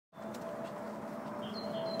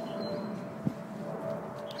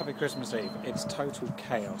Happy Christmas Eve. It's total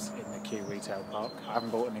chaos in the Kew retail park. I haven't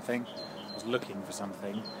bought anything. I was looking for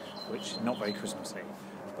something, which not very Christmassy.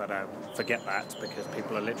 But forget that, because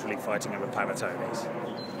people are literally fighting over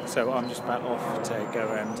panettone. So I'm just about off to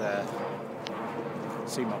go and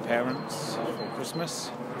see my parents for Christmas.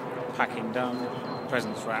 Packing done,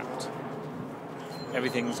 presents wrapped.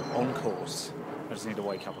 Everything's on course. I just need to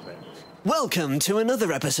wake up a bit. Welcome to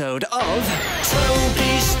another episode of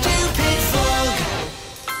Toby's Stupid Vlog.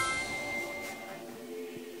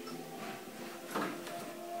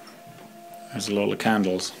 There's a lot of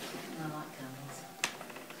candles. I like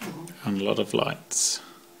candles. And a lot of lights.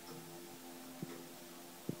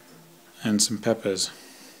 And some peppers.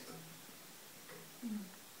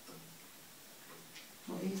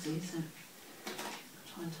 Not easy, is it?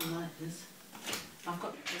 Trying to light this. I've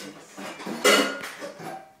got this.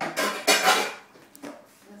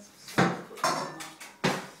 Let's put this on.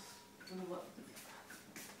 Don't know what.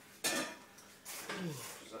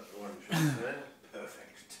 Is that the one shot there?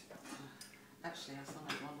 Perfect. Actually, I still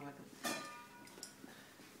might wonder whether.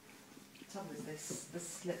 The trouble is this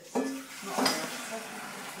slips.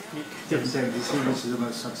 This is the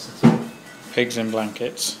most substantive. Pigs in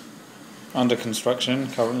blankets. Under construction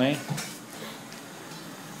currently.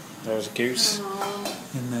 There's a goose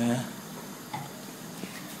in there.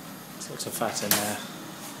 There's lots of fat in there.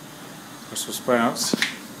 Brussels sprouts,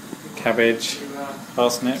 cabbage,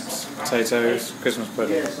 parsnips, potatoes, Christmas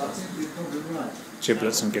pudding, Yes, I think you're probably right.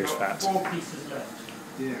 giblets and goose fat. 4 pieces left.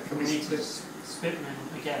 Yeah, can We we need to split? split them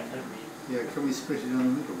again, don't we? Yeah, can we split it on the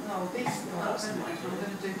middle? Oh, this. I'm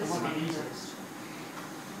going to do That this might one. be easiest.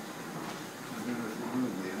 I don't know if we will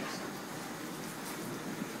be outside.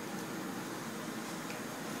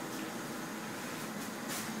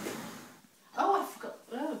 Oh, I forgot.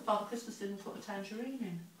 Oh, Father Christmas didn't put a tangerine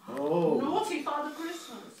in. Oh, Naughty Father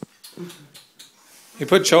Christmas. He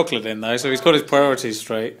put chocolate in though, so he's got his priorities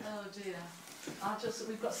straight. Oh dear.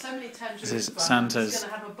 We've got so many tangerines. This is but I'm Santa's just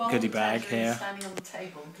gonna have a bowl goodie of bag tangerines here. standing on the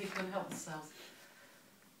table and people can help themselves.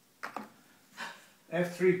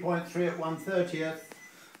 F3.3 at 1/30th.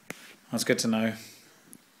 That's good to know.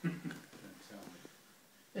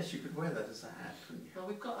 Yes, you could wear that as a hat, couldn't you? Well,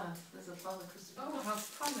 there's a Father Christmas. Oh, how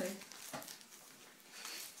funny.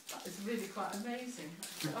 That is really quite amazing.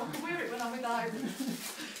 I can wear it when I'm with Ivan.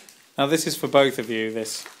 Now this is for both of you,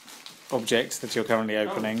 this object that you're currently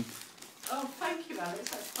opening. Oh, thank you, Alex.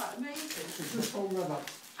 That's quite amazing.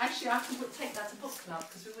 Actually, I can take that to book club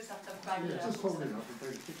because we always have to have a bag Yeah, of just hold it them. up and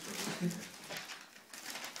take a picture.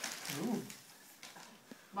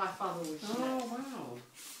 My father always wow.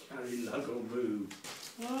 Very local move.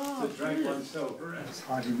 Oh, To drag oneself around. It's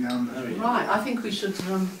hiding behind the... right, I think we should.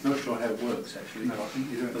 Not sure how it works, actually. No, I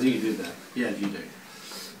think you don't. I think you do that. Yeah, you do.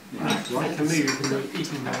 Right, can move in the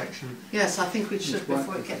eating direction. Yes, I think we should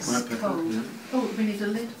before it gets White pepper, cold. yeah. Oh, we need a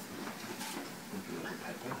lid.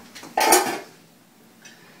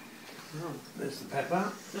 Oh, There's the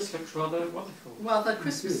pepper. this looks rather wonderful. Well, they're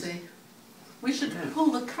Christmassy. We should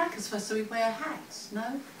pull the crackers first so we wear hats,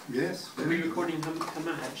 no? Yes. Are we recording her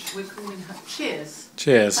match? We're calling her. Cheers.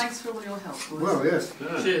 Cheers. Thanks for all your help, boys. Well, yes.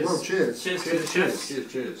 Cheers. Well, cheers. Cheers to the chefs.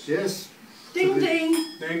 Cheers, cheers. Yes. Ding ding!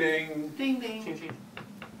 Ding ding. Ding ding! Ching, ching.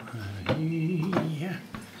 Yeah.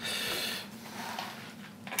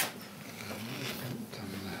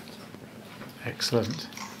 Excellent.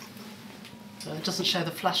 So it doesn't show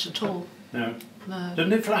the flash at all. No. No.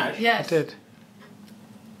 Doesn't it flash? I Yes. did.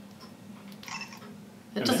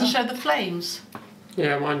 It doesn't show the flames.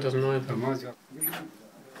 Yeah, mine doesn't either.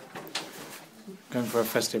 Going for a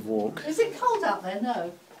festive walk. Is it cold out there?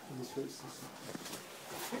 No.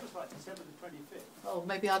 Oh,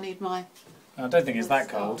 maybe I need my. I don't think it's that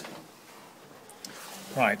cold.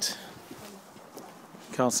 Right.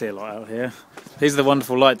 Can't see a lot out here. These are the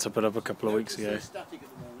wonderful lights I put up a couple of weeks ago.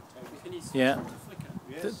 Yeah.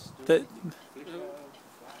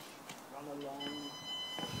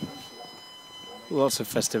 Lots of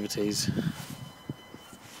festivities.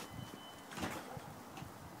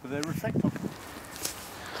 They reflect on.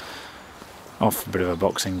 Off a bit of a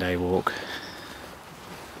Boxing Day walk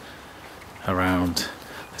around.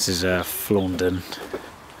 This is Flaundon,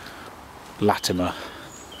 Latimer,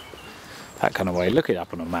 that kind of way. Look it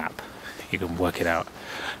up on a map, you can work it out.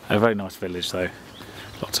 A very nice village though.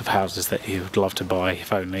 Lots of houses that you would love to buy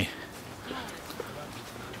if only.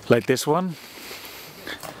 Like this one.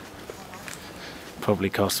 Probably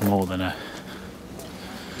costs more than a...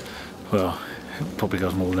 Well, it probably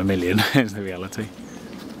costs more than $1 million is the reality.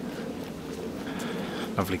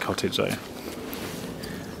 Lovely cottage though.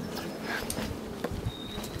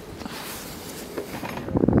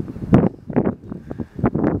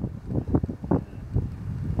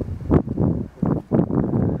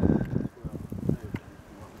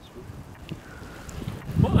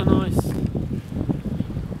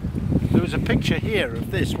 picture here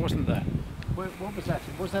of this, wasn't there? What was that?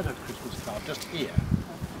 Was that a Christmas card just here?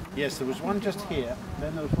 Yes, there was one just here,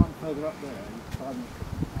 then there was one further up there.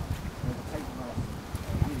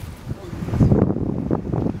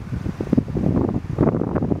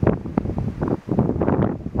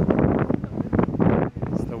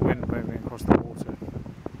 It's the wind moving across the water.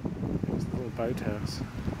 It's the little boathouse.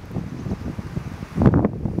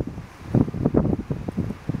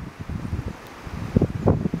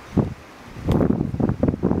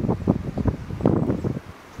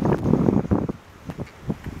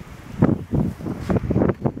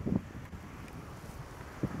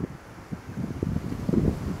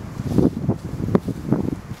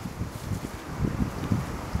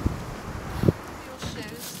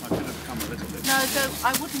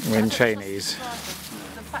 I wouldn't. We're in Cheney's. The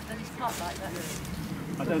fact that it's flat like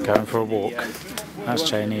that. Going for a walk. That's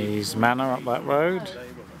Cheney's Manor up that road.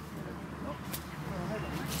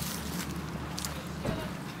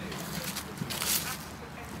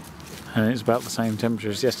 And it's about the same temperature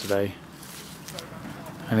as yesterday.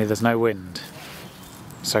 Only there's no wind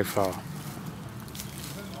so far.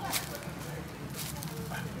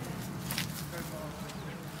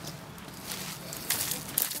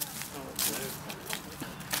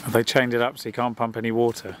 They chained it up so you can't pump any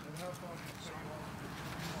water.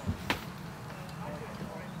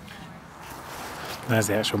 There's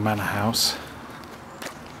the actual manor house.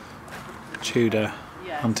 Tudor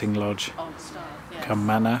hunting lodge come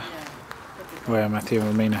manor, where Matthew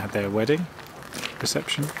and Romina had their wedding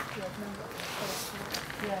reception.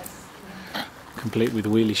 Complete with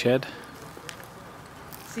wheelie shed.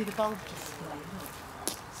 See the bulb display, look.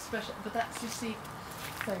 Special, but that's, you see,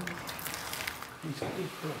 thing.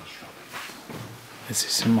 This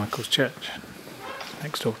is St Michael's Church,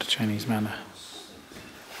 next door to Cheney's Manor.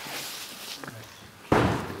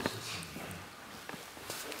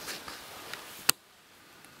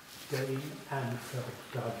 Day and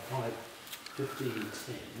died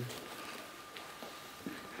 5:15:10.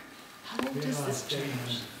 How old is this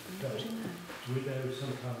church?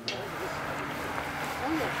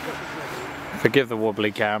 Forgive the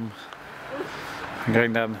wobbly cam. I'm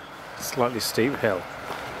going down a slightly steep hill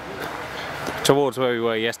towards where we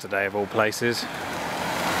were yesterday, of all places.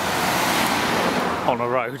 On a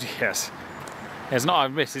road, yes. It's not. I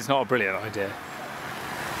admit it's not a brilliant idea,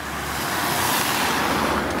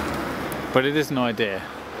 but it is an idea.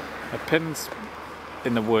 A pin's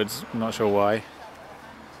in the woods. I'm not sure why.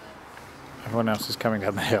 Everyone else is coming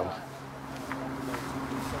down the hill.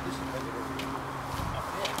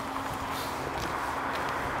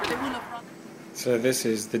 So this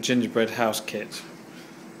is the gingerbread house kit.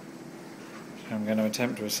 I'm going to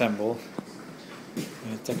attempt to assemble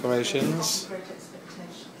with decorations.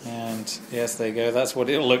 And yes, there you go. That's what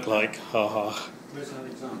it'll look like. Ha ha.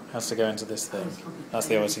 Has to go into this thing. That's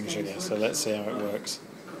the icing sugar. So let's see how it works.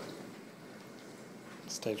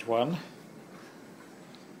 Stage 1.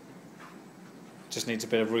 Just needs a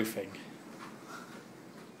bit of roofing.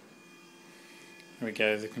 Here we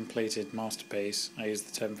go, the completed masterpiece. I use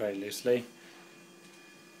the term very loosely.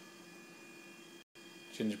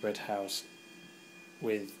 Gingerbread house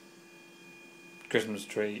with Christmas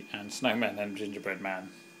tree and snowman and gingerbread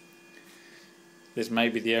man. This may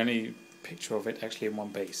be the only picture of it actually in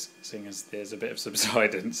one piece, seeing as there's a bit of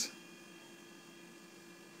subsidence.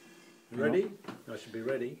 Ready? I should be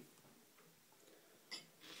ready.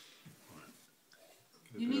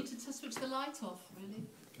 You need to switch the light off, really.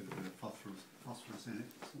 Get a bit of phosphorus in it.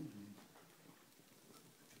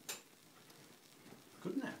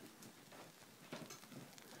 Good now.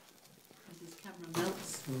 As his camera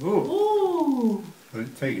melts. Ooh. Ooh! Well,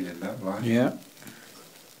 it's taking it that way. Yeah.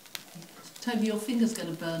 Toby, your finger's going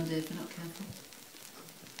to burn, dear, if you're not careful.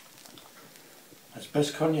 That's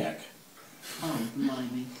best cognac. Oh,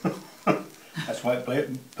 blimey. That's why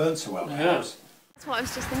it burns so well. Yes. That's what I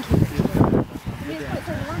was just thinking.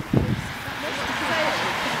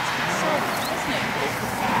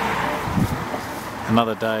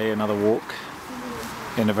 Another day, another walk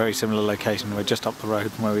in a very similar location. We're just up the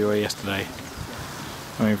road from where we were yesterday.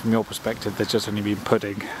 I mean, from your perspective, there's just only been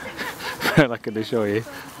pudding. But I can assure you,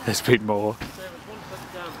 there's been more.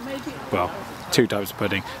 Well, 2 types of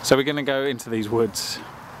pudding. So we're going to go into these woods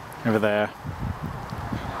over there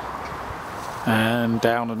and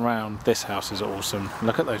down and round. This house is awesome.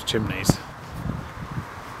 Look at those chimneys.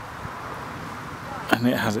 And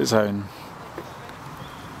it has its own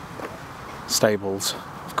stables,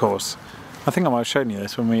 of course. I think I might have shown you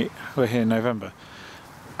this when we were here in November.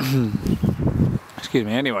 Excuse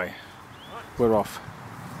me, anyway, we're off.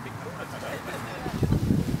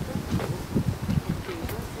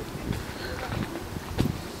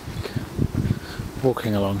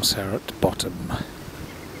 Walking along Serrat Bottom.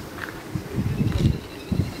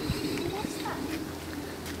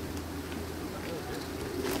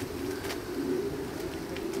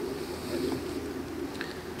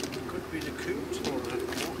 Could be the coot or the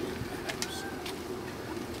walking, perhaps.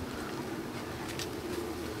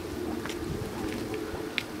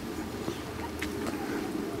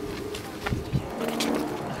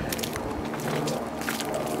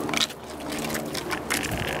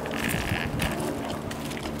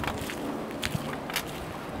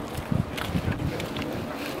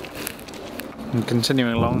 And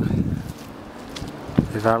continuing along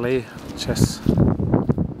the valley,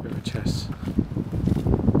 River Chess,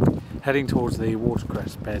 heading towards the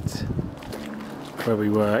watercress beds where we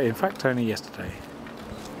were, in fact, only yesterday.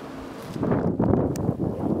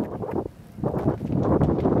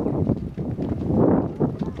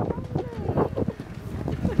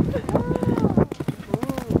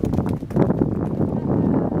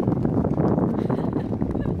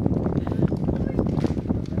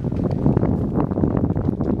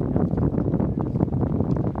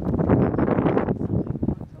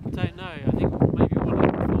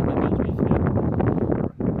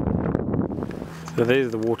 So these are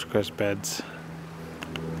the watercress beds,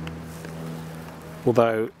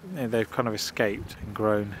 although they've kind of escaped and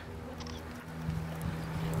grown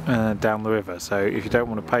down the river, so if you don't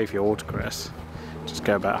want to pay for your watercress, just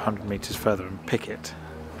go about 100 metres further and pick it.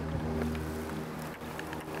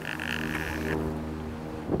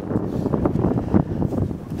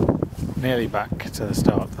 Nearly back to the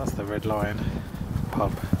start. That's the Red Lion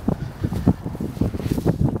pub.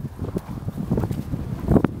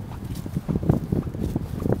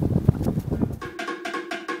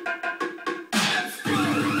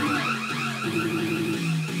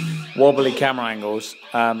 Wobbly camera angles,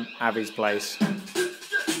 Avi's place.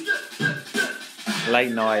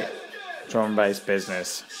 Late night drum and bass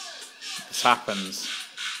business. This happens.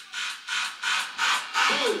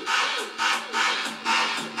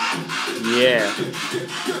 Yeah.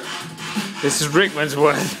 This is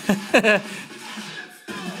Rickmansworth.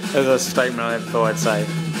 There's a statement I never thought I'd say.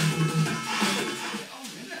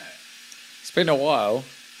 It's been a while.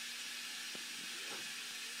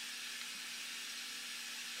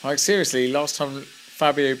 Like seriously, last time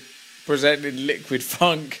Fabio presented Liquid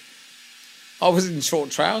Funk, I was in short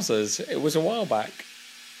trousers. It was a while back.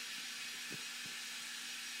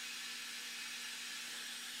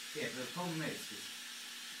 Yeah, but the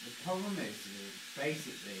problem is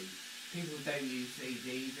basically people don't use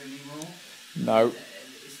CDs anymore. No.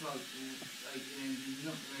 It's like you know, you're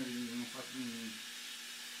not really fucking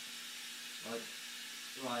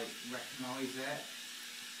like recognise it.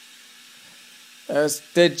 There's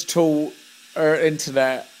digital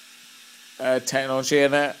internet technology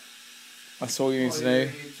in it. That's all you need to know. You're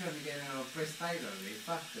trying to get a Bristol,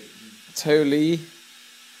 fuck it. Totally.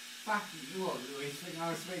 Fuck you, what? You think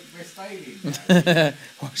I speak Bristolian now?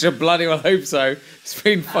 I should bloody well hope so. It's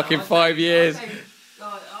been fucking 5 years. I'll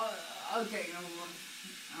get you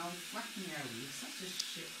all. Fucking hell, you're such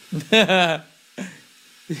a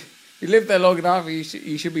shit. You lived there long enough, you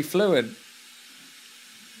should be fluent.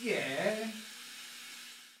 Yeah.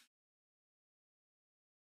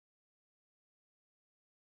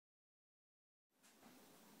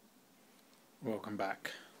 Welcome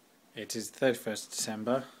back. It is 31st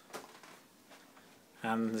December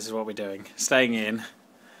and this is what we're doing. Staying in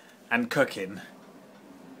and cooking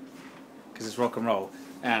because it's rock and roll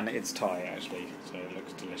and it's Thai actually, so it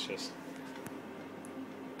looks delicious.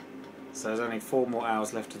 So there's only 4 more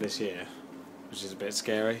hours left of this year, which is a bit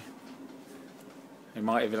scary. We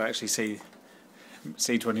might even actually see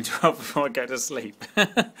 2012 before I go to sleep.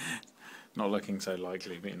 Not looking so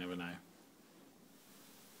likely, but you never know.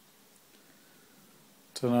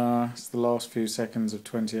 Ta-da, it's the last few seconds of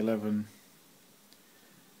 2011.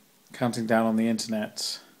 Counting down on the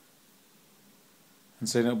internet. And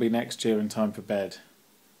soon it'll be next year in time for bed.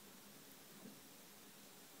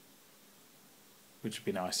 Which would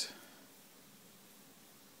be nice.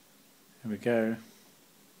 Here we go.